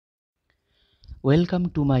Welcome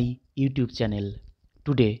to my YouTube channel.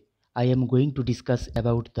 Today I am going to discuss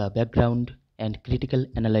about the background and critical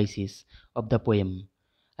analysis of the poem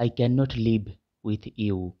I Cannot Live With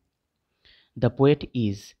You. The poet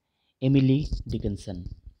is Emily Dickinson.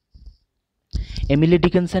 Emily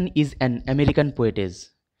Dickinson is an American poetess.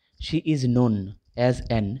 She is known as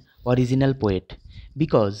an original poet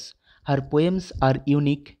because her poems are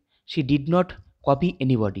unique. She did not copy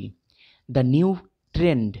anybody. The new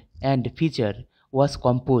trend and feature was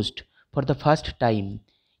composed for the first time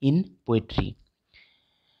in poetry.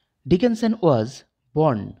 Dickinson was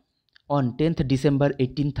born on 10th December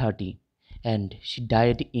 1830 and she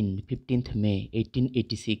died in 15th May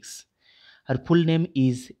 1886. Her full name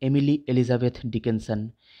is Emily Elizabeth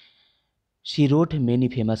Dickinson. She wrote many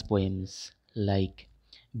famous poems like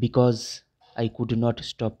Because I Could Not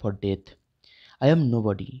Stop for Death, I Am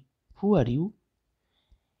Nobody, Who Are You?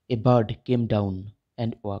 A Bird Came Down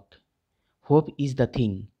and Walked, Hope is the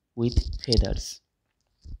Thing with Feathers.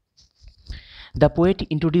 The poet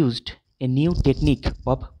introduced a new technique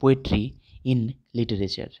of poetry in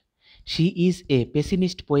literature. She is a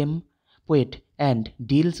pessimist poet and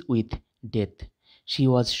deals with death. She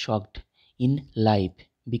was shocked in life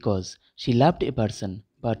because she loved a person,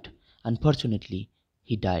 but unfortunately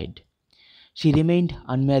he died. She remained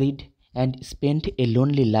unmarried and spent a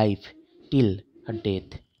lonely life till her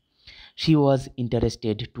death. She was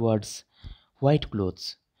interested towards white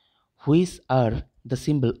clothes, which are the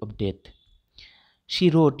symbol of death.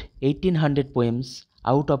 She wrote 1800 poems,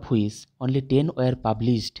 out of which only 10 were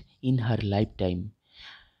published in her lifetime.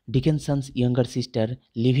 Dickinson's younger sister,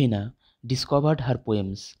 Livina, discovered her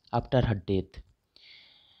poems after her death.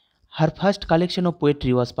 Her first collection of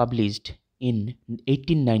poetry was published in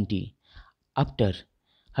 1890 after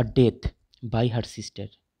her death by her sister.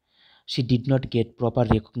 She did not get proper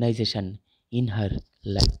recognition in her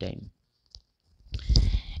lifetime.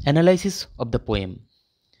 Analysis of the poem.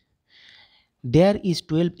 There is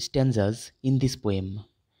 12 stanzas in this poem.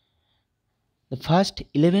 The first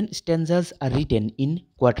 11 stanzas are written in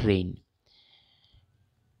quatrain.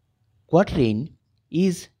 Quatrain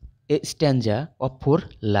is a stanza of 4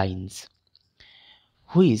 lines,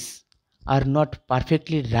 which are not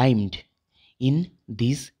perfectly rhymed in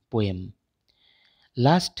this poem.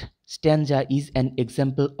 Last stanza is an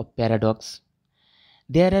example of paradox.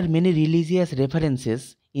 There are many religious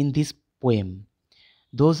references in this poem.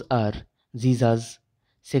 Those are Jesus,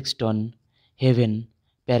 sexton, heaven,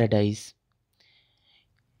 paradise.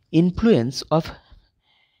 Influence of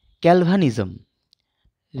Calvinism.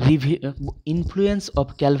 Influence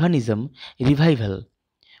of Calvinism revival,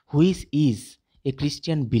 which is a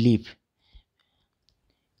Christian belief.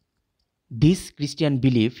 This Christian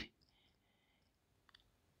belief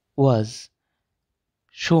was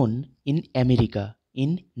shown in America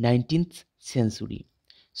in 19th century.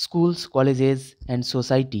 Schools, colleges and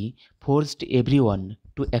society forced everyone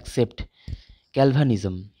to accept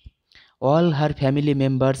Calvinism. All her family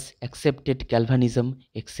members accepted Calvinism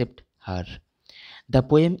except her. The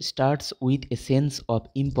poem starts with a sense of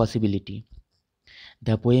impossibility.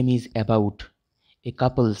 The poem is about a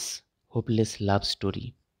couple's hopeless love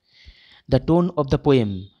story. The tone of the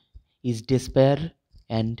poem is despair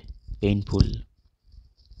and painful.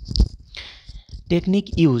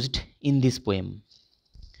 Technique used in this poem.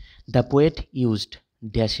 The poet used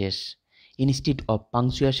dashes instead of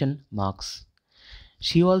punctuation marks.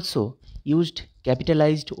 She also used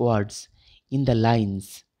capitalized words in the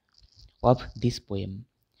lines of this poem.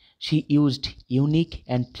 She used unique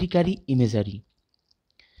and trickery imagery.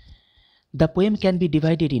 The poem can be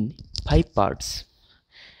divided in 5 parts.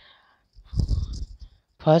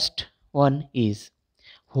 First one is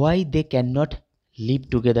why they cannot live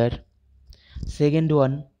together. Second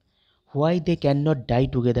one, why they cannot die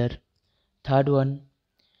together. Third one,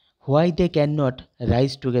 why they cannot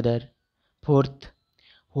rise together. Fourth,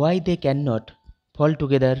 why they cannot fall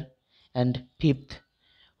together. And fifth,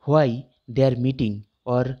 why their meeting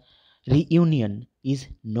or reunion is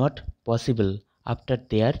not possible after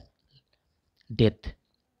their death.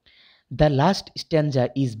 The last stanza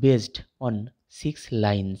is based on 6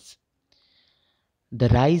 lines. The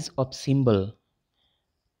rise of symbol.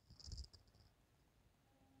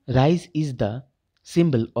 Rise is the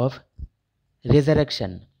symbol of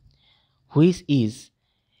resurrection, which is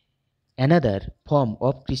another form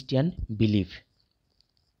of Christian belief.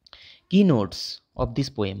 Keynotes of this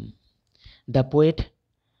poem. The poet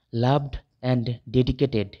loved and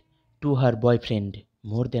dedicated to her boyfriend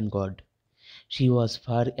more than God. She was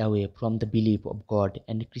far away from the belief of God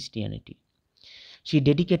and Christianity. She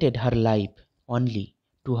dedicated her life only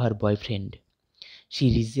to her boyfriend. She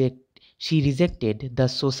rejected the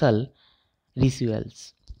social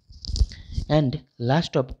rituals. And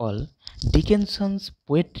last of all, Dickinson's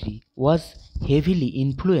poetry was heavily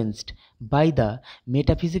influenced by the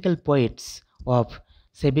metaphysical poets of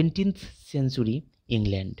 17th century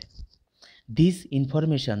England. These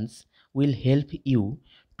informations will help you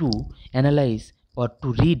to analyze or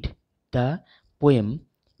to read the poem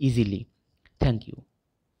easily. Thank you.